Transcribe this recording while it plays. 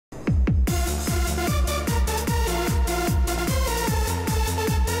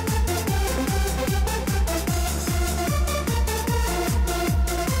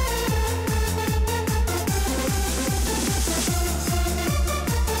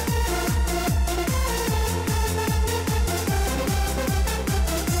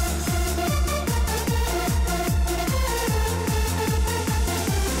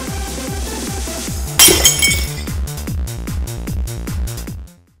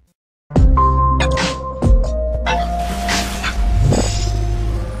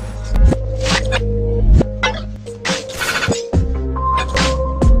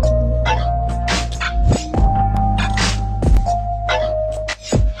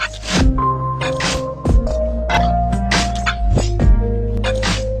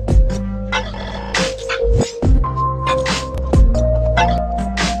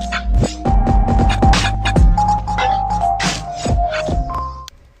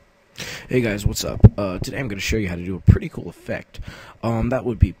Hey guys, what's up? Today I'm going to show you how to do a pretty cool effect. That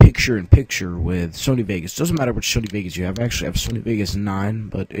would be picture in picture with Sony Vegas. Doesn't matter which Sony Vegas you have. I actually have Sony Vegas 9,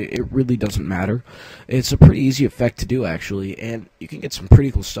 but it really doesn't matter. It's a pretty easy effect to do actually, and you can get some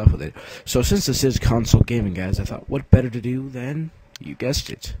pretty cool stuff with it. So since this is console gaming, guys, I thought what better to do than, you guessed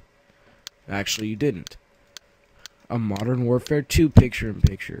it. Actually, you didn't. A Modern Warfare 2 picture in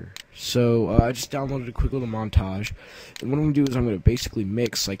picture. So I just downloaded a quick little montage, and what I'm gonna do is I'm gonna basically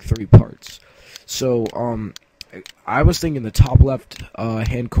mix like 3 parts. So I was thinking the top left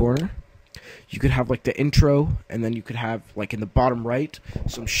hand corner, you could have like the intro, and then you could have like in the bottom right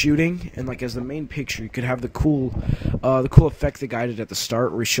some shooting, and like as the main picture you could have the cool effect the guy did at the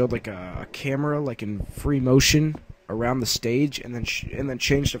start where he showed like a camera like in free motion around the stage, and then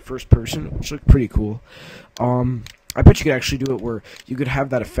change to first person, which looked pretty cool. I bet you could actually do it where you could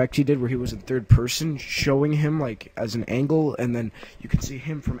have that effect he did where he was in third person, showing him like as an angle, and then you can see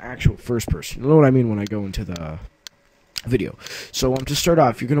him from actual first person. You know what I mean when I go into the video. So to start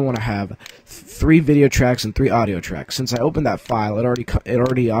off, you're going to want to have 3 video tracks and 3 audio tracks. Since I opened that file, it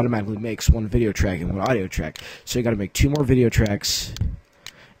already automatically makes 1 video track and 1 audio track. So you got to make 2 more video tracks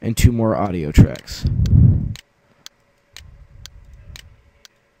and 2 more audio tracks.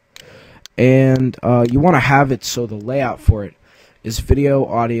 And you want to have it so the layout for it is video,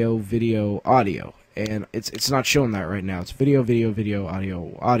 audio, video, audio. And it's not showing that right now. It's video, video, video,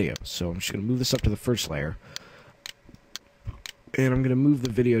 audio, audio. So I'm just going to move this up to the first layer. And I'm going to move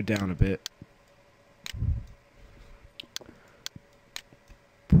the video down a bit.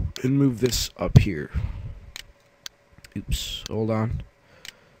 And move this up here. Oops, hold on.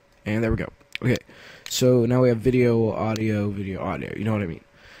 And there we go. Okay, so now we have video, audio, video, audio. You know what I mean?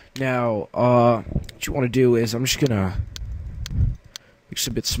 Now, what you want to do is, I'm just going to make this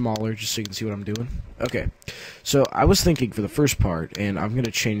a bit smaller just so you can see what I'm doing. Okay, so I was thinking for the first part, and I'm going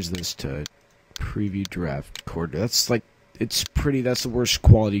to change this to preview draft recorder. That's like, that's the worst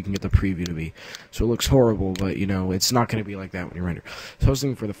quality you can get the preview to be. So it looks horrible, but you know, it's not going to be like that when you render. So I was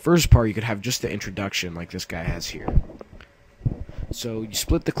thinking for the first part, you could have just the introduction like this guy has here. So you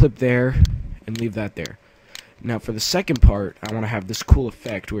split the clip there and leave that there. Now for the second part, I want to have this cool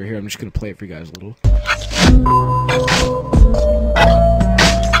effect where here I'm just going to play it for you guys a little.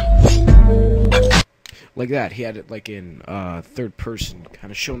 Like that. He had it like in third person,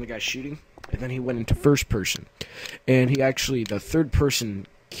 kind of showing the guy shooting, and then he went into first person. And he actually, the third person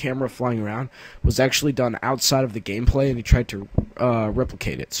camera flying around was actually done outside of the gameplay, and he tried to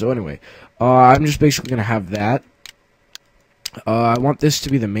replicate it. So anyway, I'm just basically going to have that. I want this to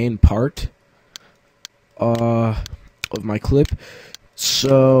be the main part of my clip.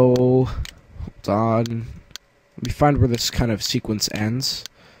 So hold on, let me find where this kind of sequence ends.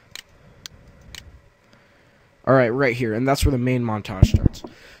 Alright, right here, and that's where the main montage starts.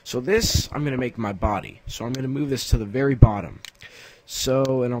 So this, I'm going to make my body. So I'm going to move this to the very bottom.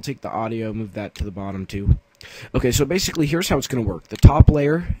 So, and I'll take the audio, move that to the bottom too. Okay, so basically here's how it's going to work. The top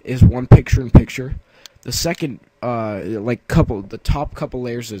layer is 1 picture in picture. The second, the top couple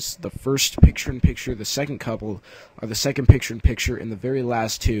layers is the first picture in picture. The second couple are the second picture in picture, and the very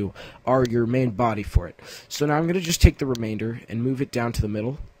last 2 are your main body for it. So now I'm going to just take the remainder and move it down to the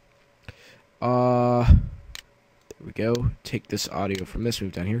middle. There we go. Take this audio from this,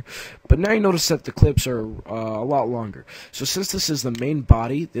 move down here. But now you notice that the clips are a lot longer. So since this is the main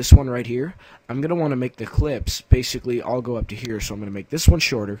body, this one right here, I'm going to want to make the clips basically all go up to here. So I'm going to make this one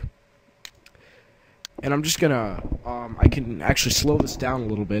shorter. And I'm just gonna, I can actually slow this down a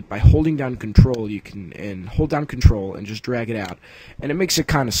little bit by holding down control. You can, hold down control and just drag it out. And it makes it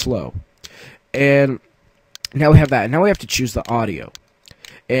kind of slow. And now we have that. Now we have to choose the audio.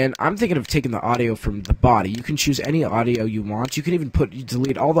 And I'm thinking of taking the audio from the body. You can choose any audio you want. You can even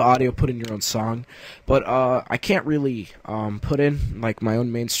delete all the audio, put in your own song. But I can't really put in like my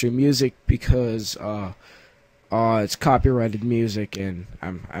own mainstream music because it's copyrighted music, and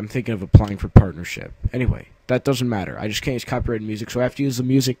I'm thinking of applying for partnership. Anyway, that doesn't matter. I just can't use copyrighted music, so I have to use the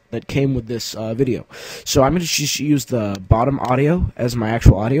music that came with this video. So I'm going to just use the bottom audio as my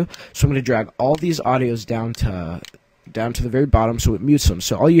actual audio. So I'm going to drag all these audios down to the very bottom, so it mutes them.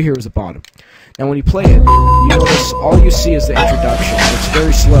 So all you hear is the bottom. Now when you play it, you notice all you see is the introduction. It's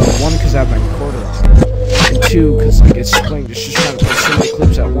very slow. 1, because I have my recorder on, and 2, because like, it's just trying to play so many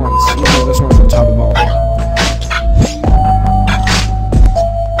clips at once, even though this one's on top of all.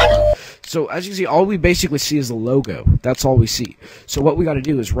 So as you can see, all we basically see is the logo. That's all we see. So what we got to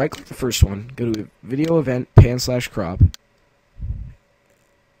do is right-click the first one, go to Video Event, Pan/Crop,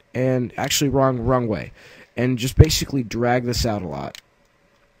 and actually wrong way, and just basically drag this out a lot.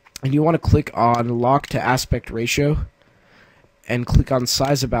 And you want to click on Lock to Aspect Ratio, and click on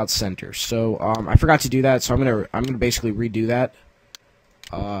size about center. So I forgot to do that, so I'm gonna basically redo that.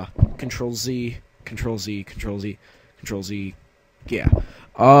 Control Z, Control Z, Control Z, Control Z. Yeah.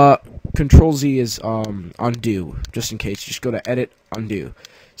 Control Z is undo, just in case. Just go to edit, undo.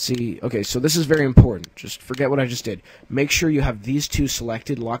 See, okay, so this is very important. Just forget what I just did. Make sure you have these two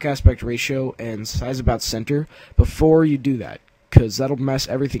selected, lock aspect ratio and size about center, before you do that, because that'll mess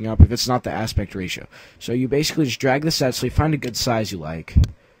everything up if it's not the aspect ratio. So you basically just drag this out so you find a good size you like.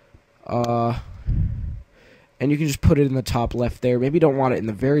 And you can just put it in the top left there. Maybe you don't want it in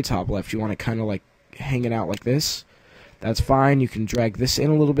the very top left. You want it kind of like hanging out like this. That's fine. You can drag this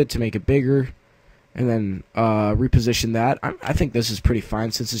in a little bit to make it bigger, and then reposition that. I think this is pretty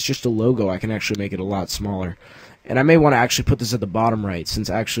fine. Since it's just a logo, I can actually make it a lot smaller. And I may want to actually put this at the bottom right,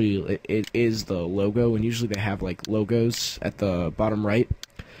 since actually it is the logo, and usually they have like logos at the bottom right.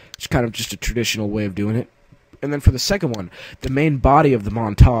 It's kind of just a traditional way of doing it. And then for the second one, the main body of the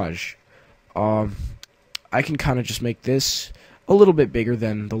montage, I can kind of just make this a little bit bigger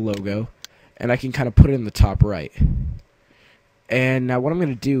than the logo, and I can kind of put it in the top right. And now what I'm going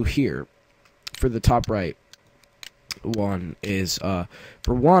to do here for the top right one is, for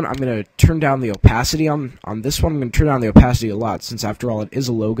one, I'm going to turn down the opacity on this one. I'm going to turn down the opacity a lot, since after all it is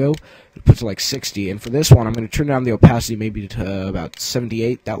a logo. It puts it like 60. And for this one, I'm going to turn down the opacity maybe to about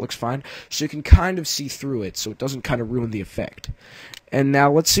 78. That looks fine. So you can kind of see through it, so it doesn't kind of ruin the effect. And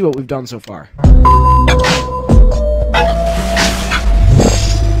now let's see what we've done so far.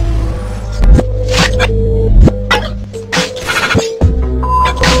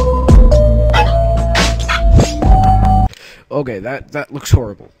 Okay, that looks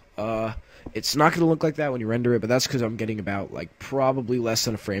horrible. It's not gonna look like that when you render it, but that's because I'm getting about like probably less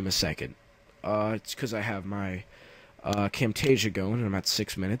than a frame a second. It's because I have my Camtasia going, and I'm at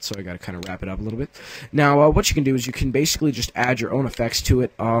 6 minutes, so I gotta kind of wrap it up a little bit. Now, what you can do is you can basically just add your own effects to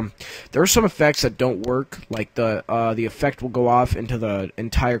it. There are some effects that don't work, like the effect will go off into the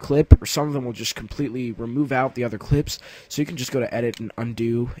entire clip, or some of them will just completely remove out the other clips. So you can just go to edit and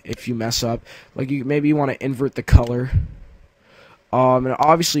undo if you mess up. Like maybe you want to invert the color. And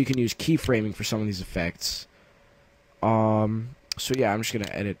obviously you can use keyframing for some of these effects. So yeah, I'm just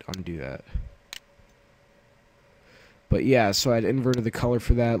gonna edit, undo that. But yeah, so I'd inverted the color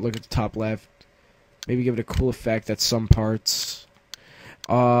for that. Look at the top left. Maybe give it a cool effect at some parts.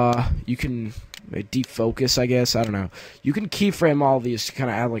 You can defocus, I guess. I don't know. You can keyframe all these to kind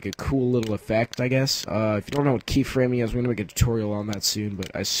of add like a cool little effect, I guess. If you don't know what keyframing is, we're gonna make a tutorial on that soon.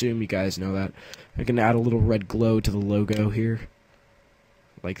 But I assume you guys know that. I can add a little red glow to the logo here.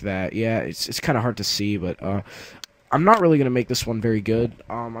 Like that. Yeah, it's kind of hard to see, but I'm not really going to make this one very good.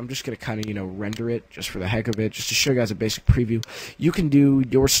 I'm just going to kind of, render it just for the heck of it, just to show you guys a basic preview. You can do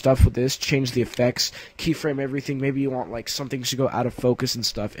your stuff with this, change the effects, keyframe everything. Maybe you want like some things to go out of focus and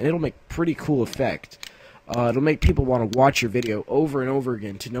stuff, and it'll make pretty cool effect. It'll make people want to watch your video over and over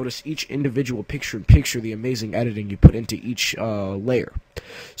again to notice each individual picture-in-picture, the amazing editing you put into each layer.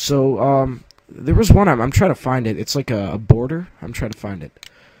 So, there was one, I'm trying to find it. It's like a border. I'm trying to find it.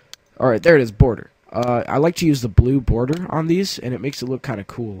 Alright, there it is, border. I like to use the blue border on these, and it makes it look kind of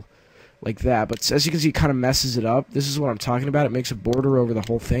cool. Like that. But as you can see, it kind of messes it up. This is what I'm talking about. It makes a border over the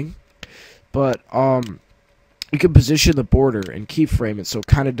whole thing. But, you can position the border and keyframe it so it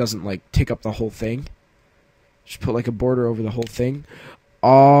kind of doesn't, like, take up the whole thing. Just put, like, a border over the whole thing.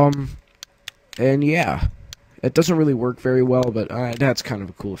 And, yeah. It doesn't really work very well, but that's kind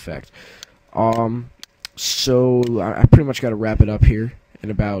of a cool effect. So, I pretty much got to wrap it up here in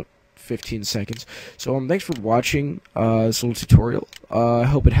about 15 seconds. So thanks for watching this little tutorial. I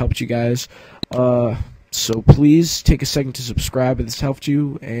hope it helped you guys. So please take a second to subscribe if this helped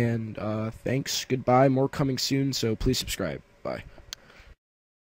you, and thanks. Goodbye. More coming soon, so please subscribe. Bye.